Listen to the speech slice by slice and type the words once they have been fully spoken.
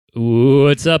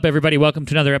What's up, everybody? Welcome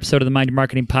to another episode of the Mind Your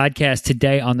Marketing Podcast.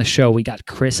 Today on the show, we got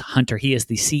Chris Hunter. He is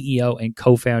the CEO and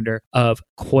co-founder of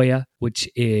Koya, which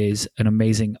is an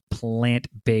amazing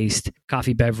plant-based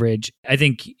coffee beverage. I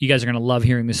think you guys are going to love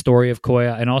hearing the story of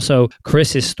Koya and also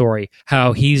Chris's story,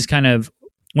 how he's kind of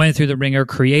went through the ringer,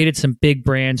 created some big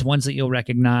brands, ones that you'll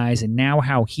recognize, and now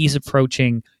how he's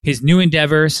approaching his new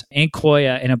endeavors and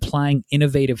Koya and applying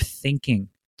innovative thinking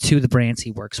to the brands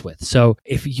he works with. So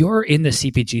if you're in the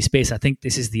CPG space, I think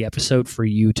this is the episode for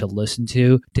you to listen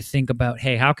to think about,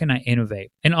 hey, how can I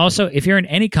innovate? And also, if you're in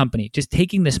any company, just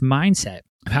taking this mindset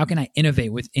of how can I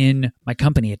innovate within my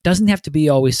company? It doesn't have to be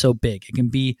always so big. It can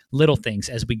be little things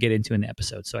as we get into in the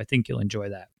episode. So I think you'll enjoy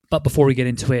that. But before we get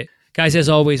into it, guys, as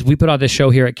always, we put on this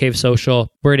show here at Cave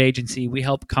Social. We're an agency. We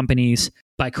help companies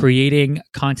by creating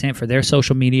content for their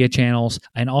social media channels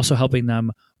and also helping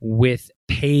them with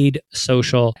paid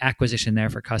social acquisition there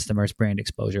for customers, brand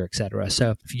exposure, etc.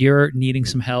 So if you're needing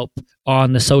some help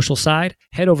on the social side,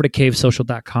 head over to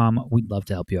cavesocial.com. We'd love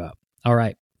to help you out. All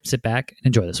right, sit back and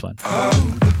enjoy this one.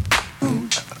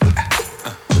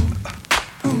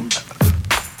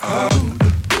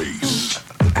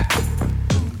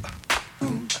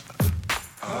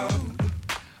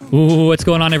 Ooh, what's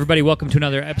going on, everybody? Welcome to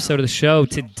another episode of the show.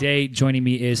 Today, joining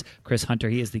me is Chris Hunter.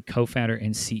 He is the co-founder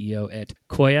and CEO at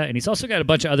Koya, and he's also got a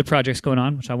bunch of other projects going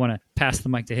on, which I want to pass the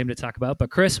mic to him to talk about. But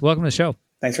Chris, welcome to the show.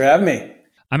 Thanks for having me.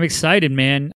 I'm excited,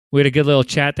 man. We had a good little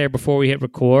chat there before we hit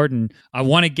record, and I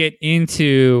want to get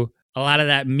into a lot of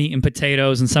that meat and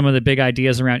potatoes and some of the big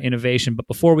ideas around innovation. But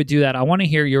before we do that, I want to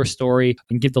hear your story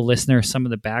and give the listener some of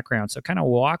the background. So kind of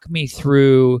walk me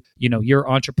through, your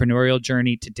entrepreneurial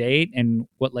journey to date and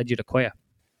what led you to Koya.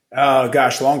 Oh,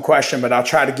 gosh, long question, but I'll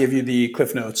try to give you the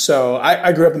cliff notes. So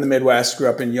I grew up in the Midwest, grew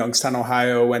up in Youngstown,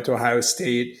 Ohio, went to Ohio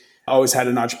State, always had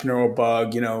an entrepreneurial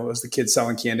bug. I was the kid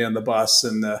selling candy on the bus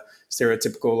and the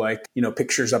stereotypical,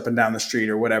 pictures up and down the street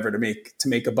or whatever to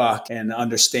make a buck and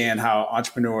understand how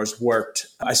entrepreneurs worked.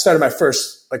 I started my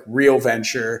first real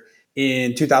venture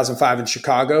in 2005 in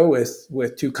Chicago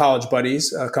with two college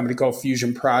buddies, a company called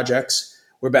Fusion Projects.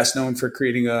 We're best known for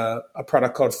creating a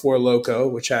product called Four Loko,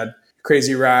 which had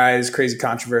crazy rise, crazy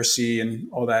controversy, and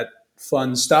all that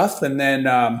fun stuff. And then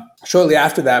shortly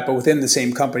after that, but within the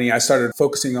same company, I started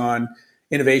focusing on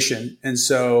innovation. And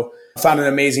so I found an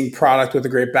amazing product with a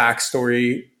great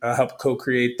backstory, helped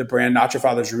co-create the brand Not Your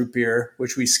Father's Root Beer,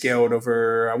 which we scaled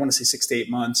over, I want to say 6 to 8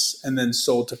 months, and then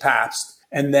sold to Pabst.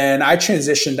 And then I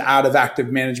transitioned out of active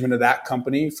management of that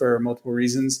company for multiple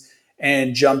reasons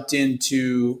and jumped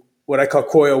into what I call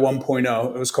Koya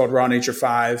 1.0. It was called Raw Nature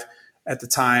 5 at the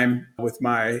time with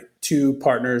my two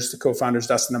partners, the co-founders,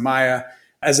 Dustin and Maya,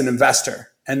 as an investor.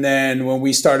 And then when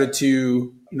we started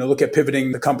to look at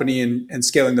pivoting the company and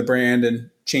scaling the brand and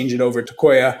change it over to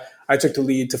Koya, I took the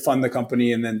lead to fund the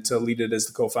company and then to lead it as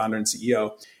the co-founder and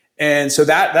CEO. And so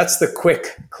that's the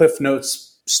quick Cliff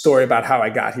Notes story about how I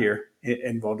got here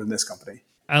involved in this company.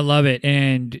 I love it.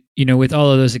 And, with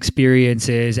all of those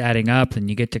experiences adding up and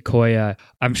you get to Koya,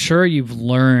 I'm sure you've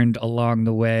learned along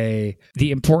the way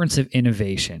the importance of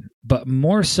innovation, but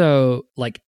more so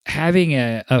having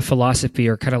a philosophy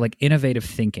or kind of innovative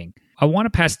thinking. I want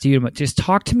to pass to you, but just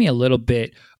talk to me a little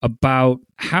bit about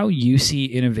how you see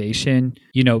innovation,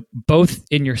 both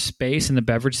in your space, in the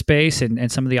beverage space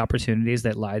and some of the opportunities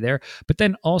that lie there, but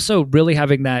then also really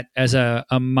having that as a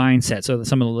mindset so that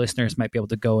some of the listeners might be able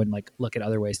to go and look at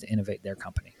other ways to innovate their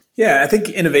company. Yeah, I think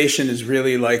innovation is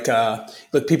really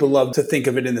people love to think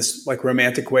of it in this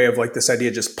romantic way of this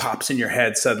idea just pops in your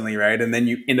head suddenly, right? And then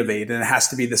you innovate and it has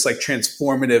to be this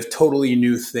transformative, totally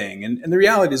new thing. And the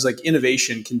reality is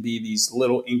innovation can be these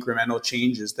little incremental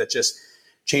changes that just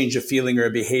change a feeling or a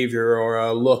behavior or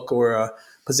a look or a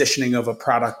positioning of a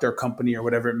product or company or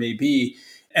whatever it may be.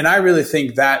 And I really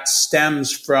think that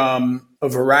stems from a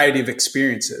variety of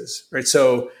experiences, right?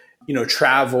 So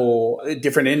travel,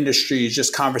 different industries,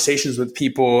 just conversations with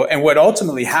people. And what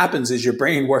ultimately happens is your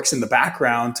brain works in the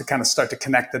background to kind of start to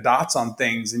connect the dots on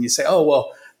things. And you say, oh,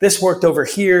 well, this worked over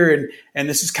here. And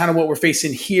this is kind of what we're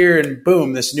facing here. And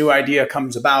boom, this new idea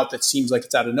comes about that seems like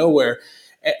it's out of nowhere.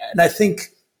 And I think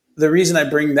the reason I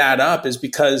bring that up is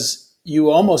because you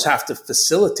almost have to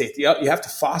facilitate, you have to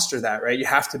foster that, right? You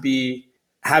have to be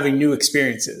having new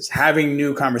experiences, having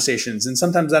new conversations. And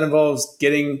sometimes that involves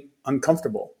getting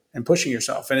uncomfortable and pushing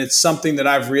yourself. And it's something that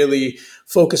I've really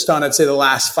focused on, I'd say the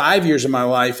last 5 years of my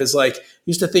life is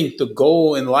used to think the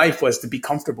goal in life was to be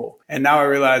comfortable. And now I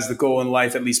realize the goal in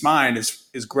life, at least mine,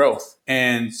 is growth.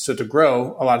 And so to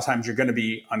grow, a lot of times you're going to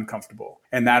be uncomfortable.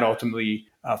 And that ultimately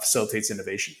facilitates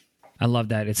innovation. I love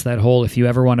that. It's that whole, if you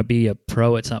ever want to be a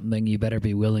pro at something, you better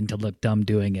be willing to look dumb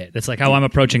doing it. That's like how I'm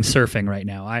approaching surfing right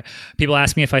now. People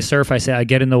ask me if I surf, I say I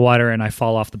get in the water and I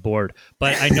fall off the board.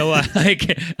 But I know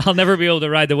I'll never be able to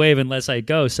ride the wave unless I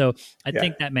go. So I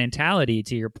think that mentality,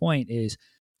 to your point, is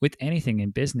with anything in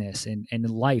business and in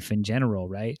life in general,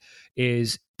 right?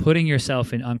 Is putting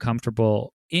yourself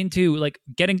into like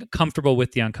getting comfortable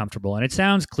with the uncomfortable. And it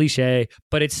sounds cliche,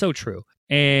 but it's so true.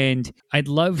 And I'd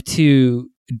love to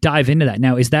dive into that.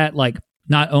 Now, is that like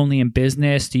not only in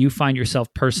business? Do you find yourself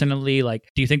personally, like,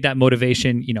 do you think that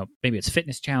motivation, maybe it's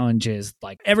fitness challenges,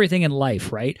 like everything in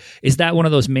life, right? Is that one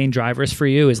of those main drivers for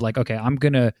you? Is like, okay, I'm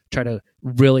going to try to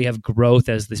really have growth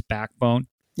as this backbone?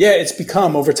 Yeah, it's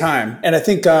become over time. And I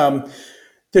think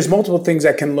there's multiple things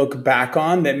I can look back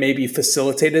on that maybe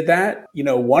facilitated that.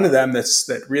 One of them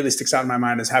that really sticks out in my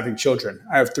mind is having children.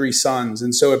 I have 3 sons.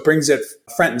 And so it brings it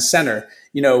front and center.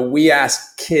 We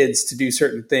ask kids to do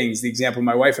certain things. The example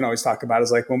my wife and I always talk about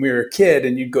is like when we were a kid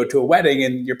and you'd go to a wedding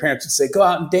and your parents would say, go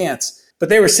out and dance. But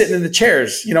they were sitting in the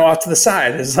chairs, off to the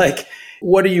side. It's like,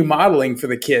 what are you modeling for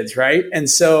the kids, right? And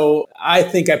so I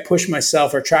think I pushed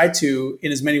myself or tried to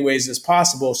in as many ways as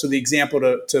possible. So the example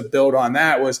to build on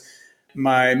that was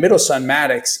my middle son,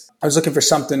 Maddox. I was looking for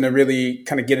something to really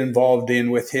kind of get involved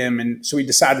in with him. And so we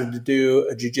decided to do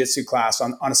a jiu-jitsu class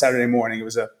on a Saturday morning. It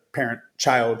was a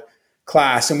parent-child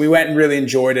class. And we went and really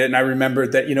enjoyed it. And I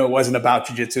remembered that, it wasn't about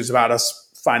jiu-jitsu. It was about us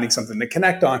finding something to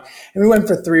connect on. And we went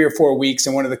for 3 or 4 weeks.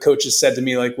 And one of the coaches said to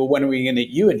me, like, well, when are we going to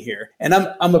get you in here? And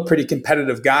I'm a pretty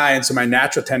competitive guy. And so my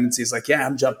natural tendency is like, yeah,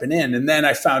 I'm jumping in. And then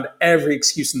I found every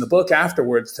excuse in the book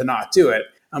afterwards to not do it.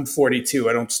 I'm 42.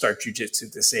 I don't start jujitsu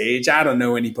at this age. I don't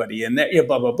know anybody in there,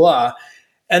 blah, blah, blah.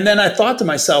 And then I thought to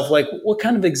myself, like, what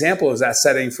kind of example is that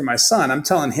setting for my son? I'm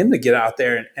telling him to get out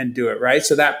there and do it, right?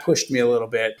 So that pushed me a little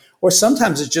bit. Or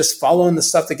sometimes it's just following the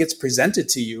stuff that gets presented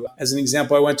to you. As an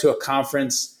example, I went to a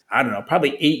conference, I don't know,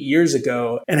 probably 8 years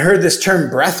ago and heard this term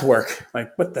breath work.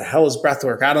 Like, what the hell is breath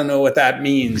work? I don't know what that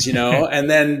means, And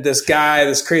then this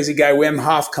crazy guy, Wim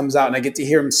Hof, comes out and I get to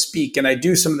hear him speak and I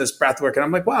do some of this breath work. And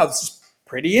I'm like, wow, this is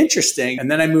pretty interesting. And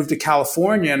then I moved to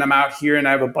California and I'm out here and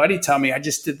I have a buddy tell me I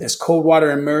just did this cold water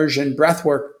immersion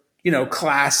breathwork,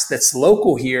 class that's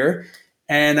local here.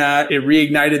 And it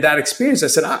reignited that experience. I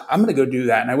said, I'm going to go do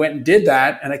that. And I went and did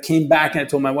that. And I came back and I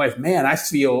told my wife, man, I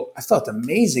felt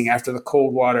amazing after the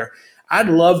cold water. I'd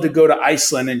love to go to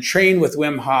Iceland and train with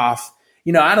Wim Hof.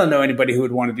 I don't know anybody who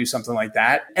would want to do something like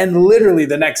that. And literally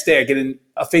the next day I get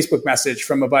a Facebook message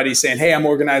from a buddy saying, hey, I'm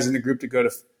organizing a group to go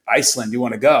to Iceland. Do you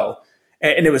want to go?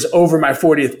 And it was over my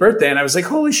 40th birthday. And I was like,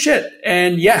 holy shit.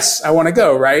 And yes, I want to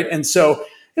go. Right. And so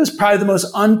it was probably the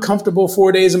most uncomfortable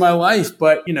 4 days of my life,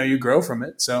 but you grow from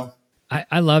it. So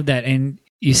I love that. And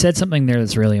you said something there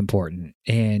that's really important.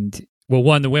 And well,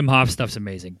 one, the Wim Hof stuff's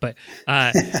amazing, but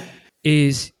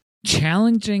is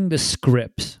challenging the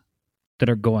scripts that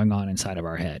are going on inside of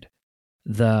our head.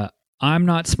 I'm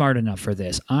not smart enough for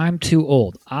this. I'm too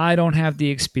old. I don't have the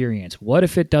experience. What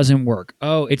if it doesn't work?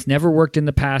 Oh, it's never worked in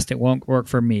the past. It won't work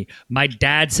for me. My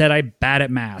dad said I'm bad at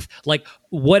math. Like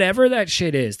whatever that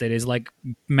shit is that is like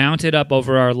mounted up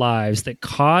over our lives that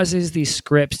causes these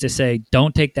scripts to say,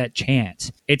 don't take that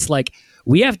chance. It's like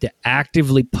we have to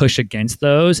actively push against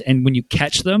those. And when you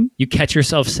catch them, you catch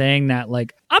yourself saying that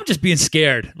like, I'm just being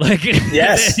scared. Like,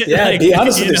 yes. Yeah. Like, be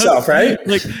honest with yourself, right?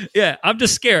 Like, yeah, I'm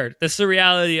just scared. That's the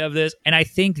reality of this. And I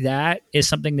think that is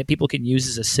something that people can use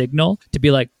as a signal to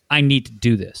be like, I need to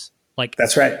do this. Like,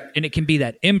 that's right. And it can be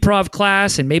that improv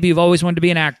class. And maybe you've always wanted to be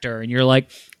an actor and you're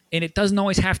like, and it doesn't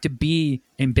always have to be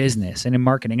in business and in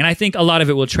marketing. And I think a lot of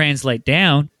it will translate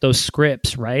down those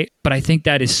scripts, right? But I think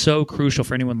that is so crucial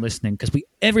for anyone listening because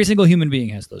every single human being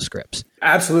has those scripts.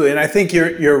 Absolutely. And I think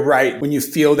you're right. When you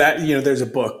feel that, there's a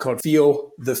book called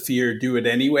Feel the Fear, Do It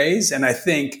Anyways. And I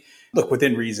think, look,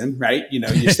 within reason, right?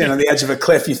 You stand on the edge of a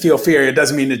cliff, you feel fear. It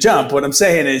doesn't mean to jump. What I'm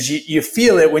saying is you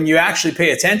feel it when you actually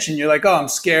pay attention. You're like, oh, I'm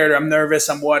scared, or I'm nervous,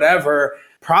 I'm whatever.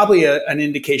 Probably an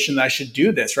indication that I should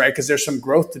do this, right? Because there's some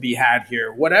growth to be had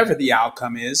here, whatever the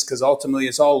outcome is, because ultimately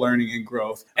it's all learning and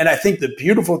growth. And I think the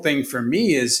beautiful thing for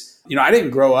me is, I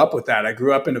didn't grow up with that. I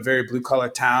grew up in a very blue collar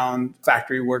town,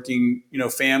 factory working,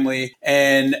 family.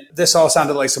 And this all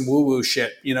sounded like some woo-woo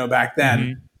shit, back then.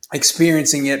 Mm-hmm.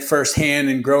 Experiencing it firsthand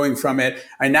and growing from it,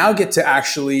 I now get to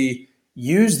actually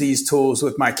use these tools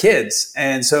with my kids.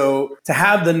 And so to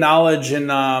have the knowledge and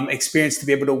experience to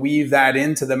be able to weave that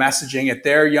into the messaging at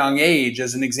their young age,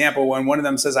 as an example, when one of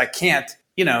them says, I can't,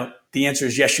 the answer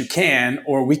is yes, you can,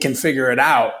 or we can figure it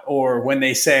out. Or when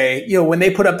they say, when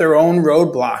they put up their own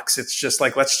roadblocks, it's just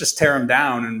like, let's just tear them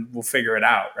down and we'll figure it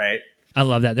out. Right. I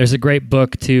love that. There's a great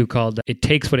book too called It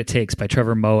Takes What It Takes by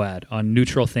Trevor Moawad on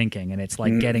neutral thinking. And it's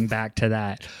like getting back to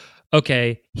that.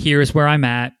 Okay, here's where I'm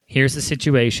at. Here's the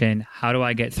situation. How do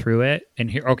I get through it?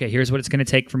 And here's what it's going to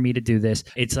take for me to do this.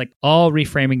 It's like all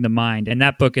reframing the mind. And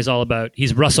that book is all about,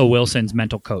 he's Russell Wilson's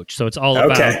mental coach. So it's all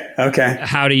about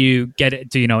how do you get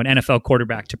it to, an NFL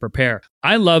quarterback to prepare.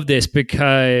 I love this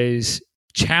because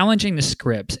challenging the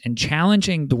scripts and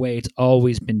challenging the way it's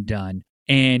always been done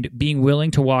and being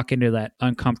willing to walk into that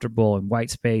uncomfortable and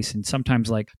white space and sometimes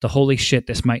like the holy shit,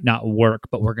 this might not work,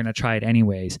 but we're going to try it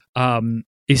anyways.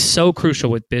 Is so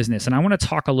crucial with business. And I want to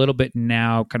talk a little bit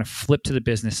now, kind of flip to the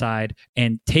business side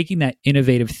and taking that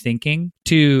innovative thinking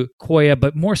to Koya,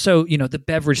 but more so, the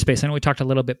beverage space. I know we talked a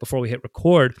little bit before we hit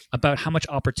record about how much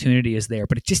opportunity is there,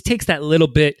 but it just takes that little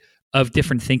bit of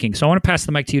different thinking. So I want to pass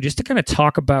the mic to you just to kind of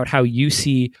talk about how you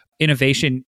see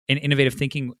innovation and innovative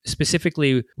thinking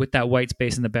specifically with that white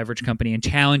space in the beverage company and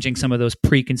challenging some of those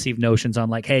preconceived notions on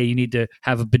like, hey, you need to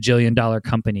have a bajillion-dollar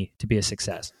company to be a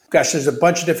success. Gosh, there's a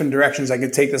bunch of different directions I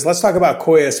could take this. Let's talk about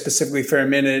Koya specifically for a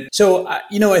minute. So, I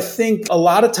think a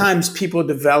lot of times people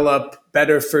develop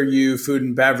better for you food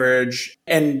and beverage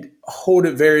and hold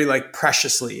it very like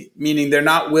preciously, meaning they're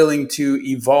not willing to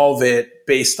evolve it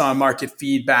based on market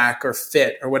feedback or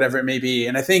fit or whatever it may be.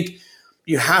 And I think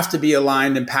you have to be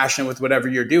aligned and passionate with whatever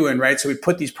you're doing, right? So we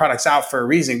put these products out for a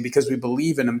reason because we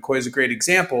believe in them. Koya is a great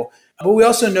example. But we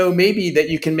also know maybe that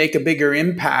you can make a bigger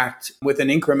impact with an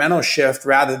incremental shift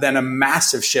rather than a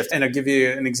massive shift. And I'll give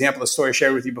you an example, a story I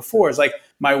shared with you before. Is like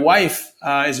my wife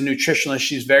is a nutritionalist.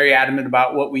 She's very adamant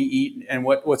about what we eat and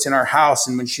what's in our house.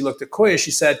 And when she looked at Koya,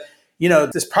 she said,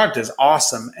 this product is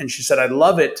awesome. And she said, I'd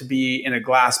love it to be in a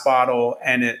glass bottle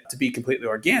and it to be completely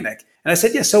organic. And I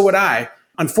said, yeah, so would I.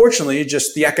 Unfortunately,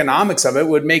 just the economics of it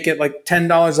would make it like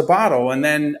 $10 a bottle. And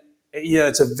then,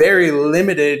 it's a very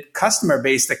limited customer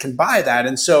base that can buy that.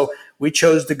 And so we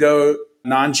chose to go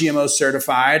non-GMO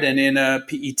certified and in a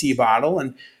PET bottle.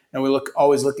 And we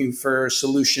always looking for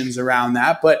solutions around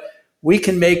that. But we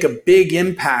can make a big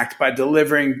impact by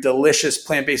delivering delicious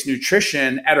plant-based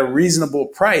nutrition at a reasonable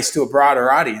price to a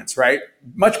broader audience, right?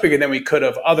 Much bigger than we could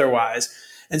have otherwise.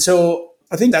 And so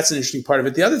I think that's an interesting part of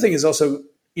it. The other thing is also,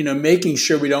 making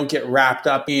sure we don't get wrapped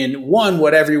up in one,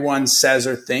 what everyone says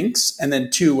or thinks, and then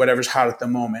two, whatever's hot at the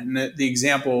moment. And the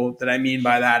example that I mean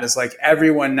by that is like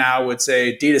everyone now would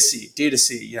say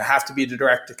D2C, you have to be the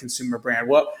direct-to-consumer brand.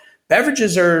 Well,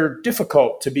 beverages are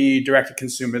difficult to be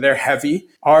direct-to-consumer. They're heavy.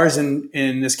 Ours, in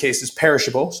this case, is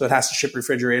perishable, so it has to ship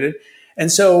refrigerated.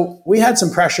 And so we had some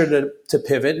pressure to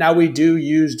pivot. Now we do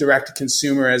use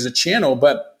direct-to-consumer as a channel,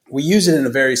 but we use it in a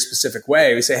very specific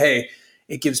way. We say, hey,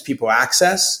 it gives people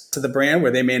access to the brand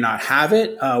where they may not have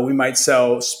it. We might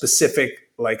sell specific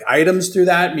like items through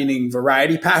that, meaning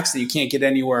variety packs that you can't get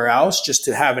anywhere else, just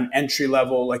to have an entry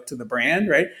level like to the brand,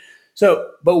 right?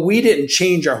 So, but we didn't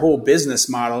change our whole business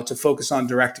model to focus on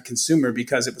direct to consumer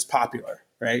because it was popular,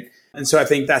 right? And so I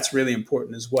think that's really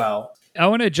important as well. I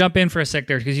want to jump in for a sec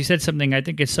there because you said something I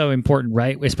think is so important,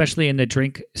 right? Especially in the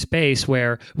drink space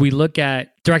where we look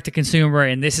at direct to consumer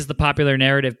and this is the popular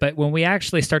narrative. But when we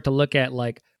actually start to look at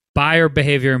like buyer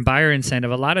behavior and buyer incentive,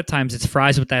 a lot of times it's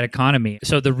fries with that economy.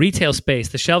 So the retail space,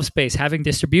 the shelf space, having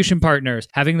distribution partners,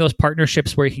 having those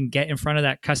partnerships where you can get in front of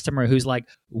that customer who's like,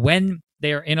 when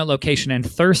they are in a location and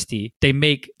thirsty,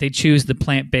 they choose the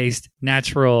plant-based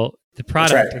natural the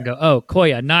product and go, oh,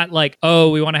 Koya, not like, oh,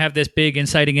 we want to have this big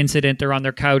inciting incident. They're on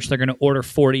their couch. They're going to order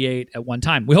 48 at one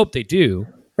time. We hope they do.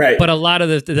 Right. But a lot of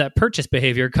that purchase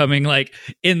behavior coming like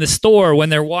in the store when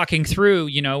they're walking through,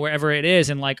 wherever it is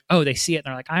and like, oh, they see it and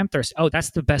they're like, I'm thirsty. Oh,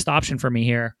 that's the best option for me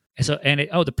here. And so,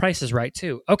 the price is right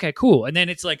too. Okay, cool. And then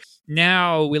it's like,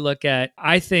 now we look at,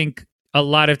 I think a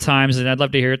lot of times, and I'd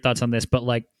love to hear your thoughts on this, but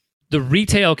like the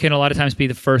retail can a lot of times be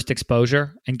the first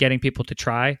exposure and getting people to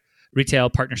try. Retail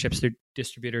partnerships through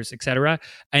distributors, et cetera.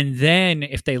 And then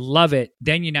if they love it,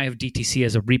 then you now have DTC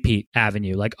as a repeat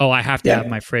avenue. Like, oh, I have to have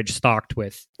my fridge stocked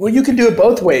with. Well, you can do it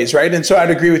both ways, right? And so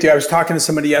I'd agree with you. I was talking to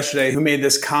somebody yesterday who made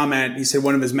this comment. He said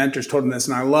one of his mentors told him this,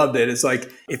 and I loved it. It's like,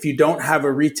 if you don't have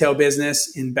a retail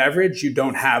business in beverage, you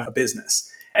don't have a business.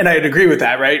 And I'd agree with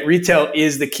that, right? Retail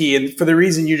is the key. And for the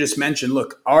reason you just mentioned,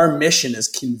 look, our mission is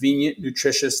convenient,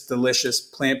 nutritious, delicious,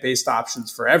 plant-based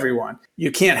options for everyone.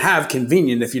 You can't have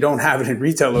convenient if you don't have it in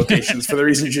retail locations for the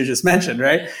reasons you just mentioned,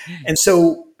 right? And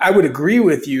so I would agree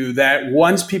with you that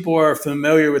once people are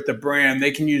familiar with the brand,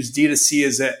 they can use D2C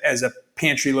as a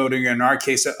pantry loading, or in our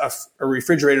case, a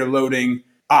refrigerator loading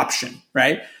option,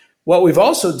 right? What we've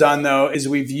also done, though, is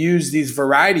we've used these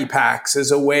variety packs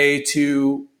as a way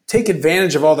to take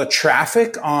advantage of all the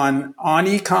traffic on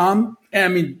e-com. And I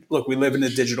mean, look, we live in a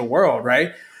digital world,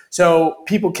 right? So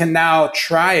people can now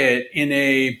try it in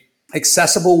a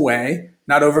accessible way,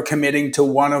 not overcommitting to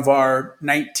one of our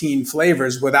 19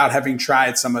 flavors without having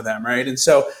tried some of them, right? And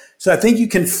so I think you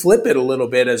can flip it a little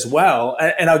bit as well.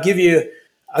 And I'll give you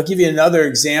another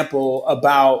example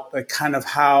about the kind of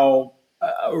how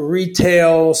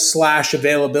retail /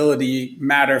 availability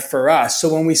matter for us.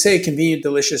 So when we say convenient,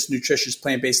 delicious, nutritious,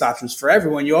 plant-based options for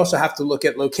everyone, you also have to look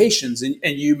at locations. And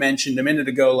you mentioned a minute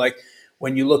ago, like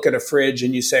when you look at a fridge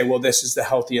and you say, well, this is the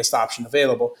healthiest option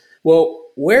available. Well,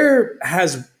 where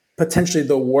has potentially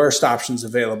the worst options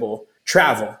available?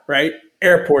 Travel, right?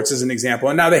 Airports is an example.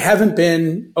 And now they haven't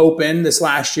been open this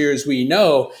last year, as we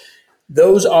know.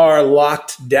 Those are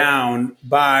locked down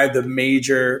by the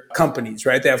major companies,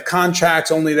 right? They have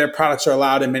contracts, only their products are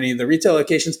allowed in many of the retail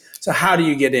locations. So how do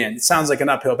you get in? It sounds like an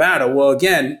uphill battle. Well,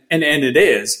 again, and it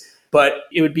is, but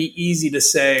it would be easy to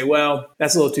say, well,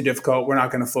 that's a little too difficult. We're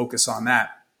not going to focus on that.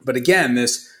 But again,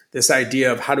 this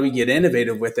idea of how do we get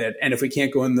innovative with it? And if we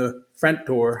can't go in the front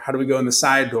door, how do we go in the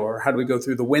side door? How do we go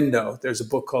through the window? There's a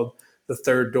book called The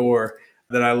Third Door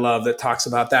that I love that talks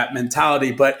about that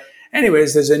mentality. But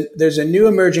anyways, there's a new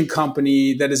emerging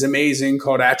company that is amazing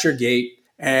called At Your Gate.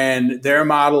 And their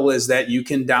model is that you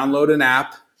can download an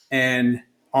app, and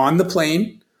on the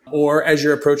plane or as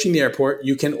you're approaching the airport,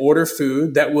 you can order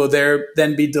food that will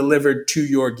then be delivered to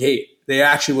your gate. They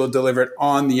actually will deliver it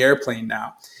on the airplane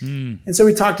now. And so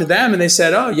we talked to them and they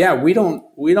said, oh yeah, we don't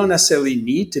necessarily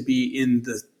need to be in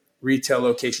the retail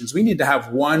locations. We need to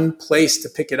have one place to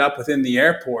pick it up within the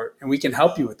airport, and we can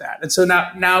help you with that. And so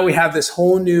now we have this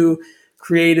whole new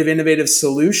creative, innovative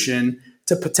solution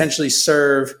to potentially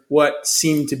serve what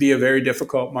seemed to be a very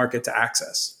difficult market to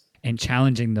access. And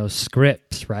challenging those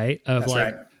scripts, right? Of That's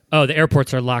like, right. Oh, the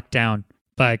airports are locked down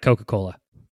by Coca-Cola.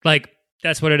 Like,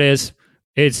 that's what it is.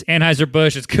 It's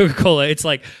Anheuser-Busch, it's Coca-Cola. It's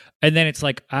like, and then it's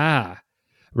like,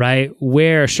 right?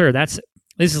 Where, sure, this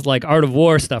is like Art of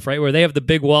War stuff, right? Where they have the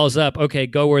big walls up. Okay,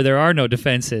 go where there are no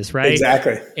defenses, right?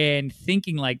 Exactly. And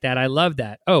thinking like that, I love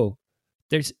that. Oh,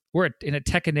 we're in a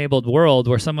tech-enabled world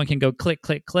where someone can go click,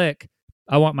 click, click.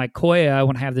 I want my Koya. I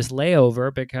want to have this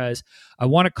layover because I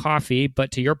want a coffee.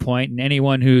 But to your point, and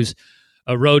anyone who's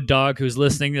a road dog who's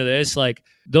listening to this, like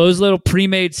those little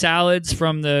pre-made salads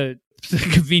from the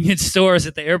convenience stores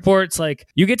at the airports, like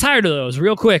you get tired of those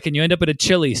real quick and you end up at a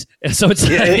Chili's. So it's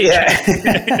yeah,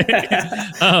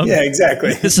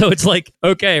 exactly. So it's like,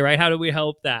 okay, right? How do we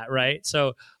help that? Right.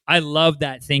 So I love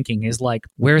that thinking is like,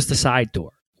 where's the side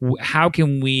door? How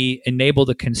can we enable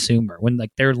the consumer when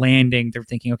like they're landing, they're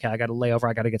thinking, okay, I got to lay over,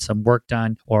 I got to get some work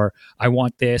done, or I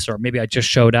want this, or maybe I just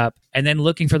showed up, and then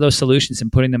looking for those solutions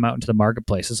and putting them out into the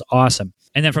marketplace is awesome.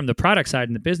 And then from the product side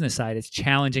and the business side, it's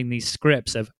challenging these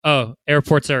scripts of, oh,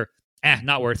 airports are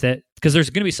not worth it. Because there's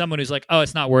going to be someone who's like, oh,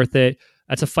 it's not worth it.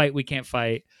 That's a fight we can't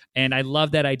fight. And I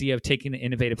love that idea of taking the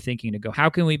innovative thinking to go, how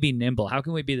can we be nimble? How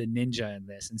can we be the ninja in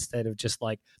this instead of just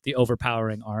like the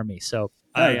overpowering army? So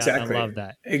exactly. I love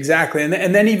that. Exactly. And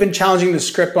then even challenging the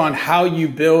script on how you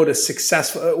build a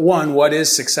successful, one, what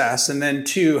is success? And then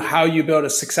two, how you build a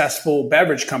successful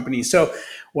beverage company. So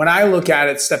when I look at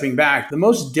it, stepping back, the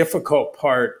most difficult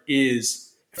part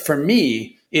is, for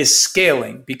me, is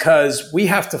scaling, because we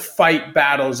have to fight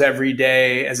battles every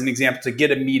day, as an example, to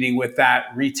get a meeting with that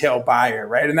retail buyer,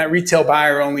 right? And that retail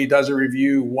buyer only does a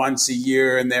review once a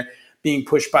year and they're being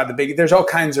pushed by the big, there's all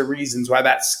kinds of reasons why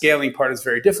that scaling part is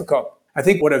very difficult. I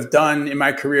think what I've done in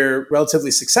my career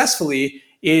relatively successfully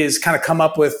is kind of come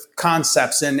up with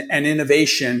concepts and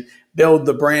innovation, build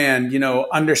the brand,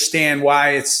 understand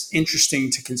why it's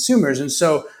interesting to consumers. And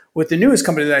so with the newest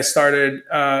company that I started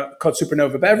called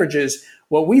Supernova Beverages,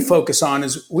 what we focus on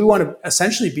is we want to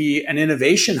essentially be an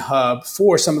innovation hub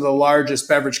for some of the largest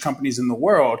beverage companies in the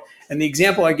world. And the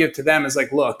example I give to them is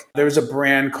like, look, there was a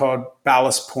brand called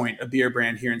Ballast Point, a beer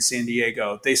brand here in San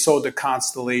Diego. They sold to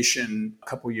Constellation a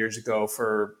couple years ago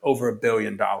for over $1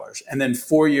 billion. And then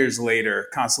 4 years later,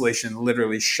 Constellation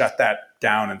literally shut that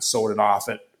down and sold it off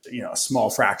at a small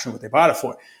fraction of what they bought it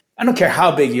for. I don't care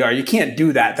how big you are. You can't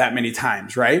do that many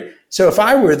times, right? So if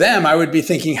I were them, I would be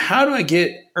thinking, how do I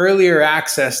get earlier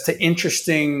access to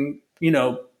interesting,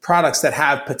 products that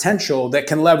have potential that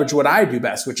can leverage what I do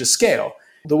best, which is scale.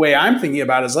 The way I'm thinking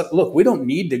about it is, look, we don't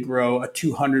need to grow a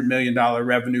 $200 million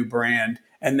revenue brand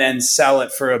and then sell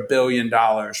it for $1 billion,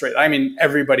 right? I mean,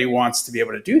 everybody wants to be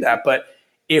able to do that. But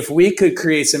if we could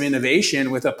create some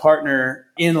innovation with a partner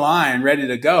in line, ready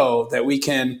to go, that we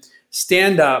can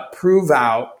stand up, prove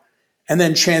out, and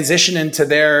then transition into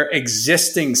their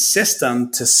existing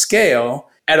system to scale,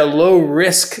 at a low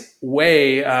risk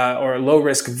way or a low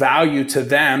risk value to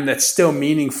them that's still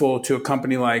meaningful to a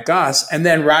company like us, and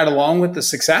then ride along with the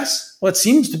success, well, it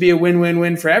seems to be a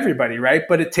win-win-win for everybody, right?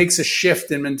 But it takes a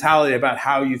shift in mentality about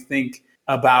how you think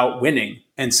about winning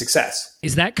and success.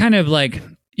 Is that kind of like,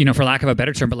 for lack of a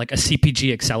better term, but like a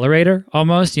CPG accelerator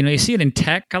almost? You see it in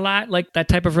tech a lot, like that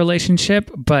type of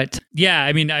relationship. But yeah,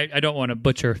 I mean, I don't want to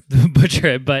butcher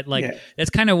it, but like that's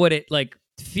kind of what it like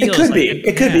feels it could like. be.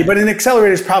 It could be, but an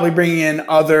accelerator is probably bringing in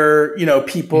other,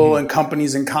 people and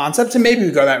companies and concepts, and maybe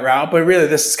we go that route. But really,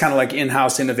 this is kind of like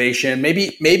in-house innovation.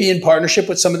 Maybe in partnership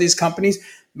with some of these companies.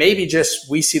 Maybe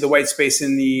just we see the white space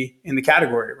in the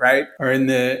category, right, or in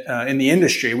the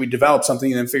industry. We develop something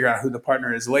and then figure out who the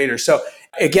partner is later. So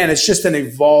again, it's just an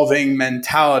evolving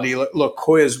mentality. Look,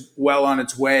 Koya is well on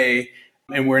its way,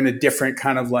 and we're in a different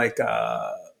kind of like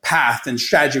path and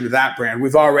strategy with that brand.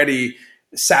 We've already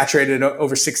saturated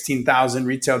over 16,000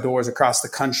 retail doors across the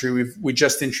country. We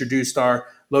just introduced our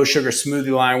low sugar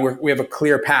smoothie line. We have a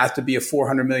clear path to be a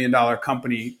 $400 million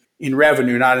company in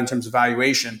revenue, not in terms of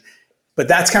valuation. But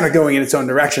that's kind of going in its own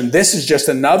direction. This is just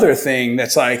another thing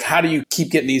that's like, how do you keep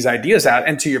getting these ideas out?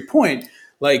 And to your point,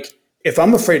 like if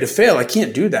I'm afraid to fail, I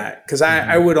can't do that because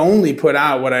I would only put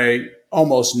out what I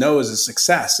almost know is a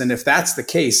success. And if that's the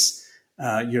case,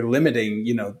 you're limiting,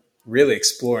 really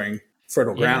exploring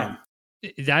fertile ground.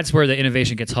 That's where the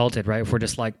innovation gets halted, right? If we're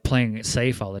just like playing it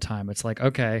safe all the time, it's like,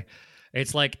 okay,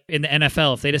 it's like in the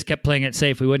NFL, if they just kept playing it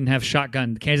safe, we wouldn't have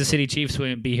shotgun. The Kansas City Chiefs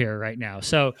wouldn't be here right now.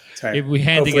 So if we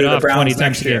handing it off 20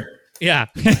 times a year. Yeah.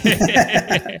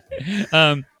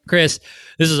 Chris,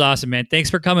 this is awesome, man. Thanks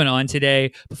for coming on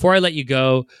today. Before I let you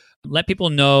go, let people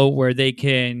know where they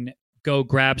can go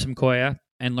grab some Koya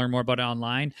and learn more about it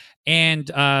online,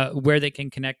 and where they can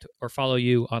connect or follow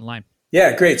you online.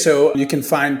 Yeah, great. So you can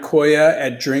find Koya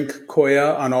at Drink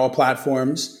Koya on all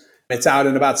platforms. It's out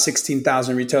in about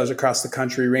 16,000 retailers across the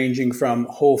country, ranging from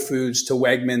Whole Foods to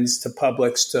Wegmans to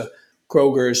Publix to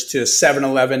Kroger's to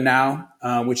 7-Eleven now,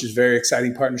 which is a very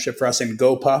exciting partnership for us, and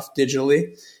GoPuff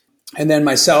digitally. And then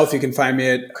myself, you can find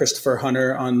me at Christopher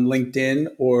Hunter on LinkedIn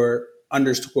or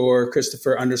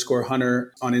 _Christopher_Hunter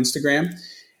on Instagram.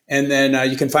 And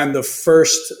then you can find the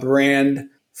first brand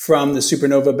from the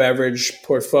Supernova beverage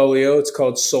portfolio. It's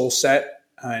called SoulSet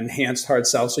Enhanced Hard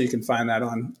Seltzer. You can find that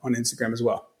on Instagram as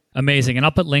well. Amazing. And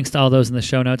I'll put links to all those in the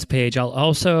show notes page. I'll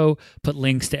also put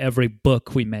links to every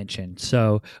book we mentioned.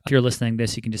 So if you're listening to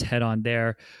this, you can just head on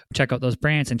there, check out those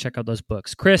brands and check out those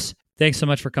books. Chris, thanks so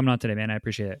much for coming on today, man. I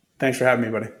appreciate it. Thanks for having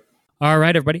me, buddy. All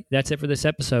right, everybody. That's it for this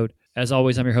episode. As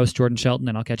always, I'm your host, Jordan Shelton,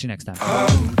 and I'll catch you next time.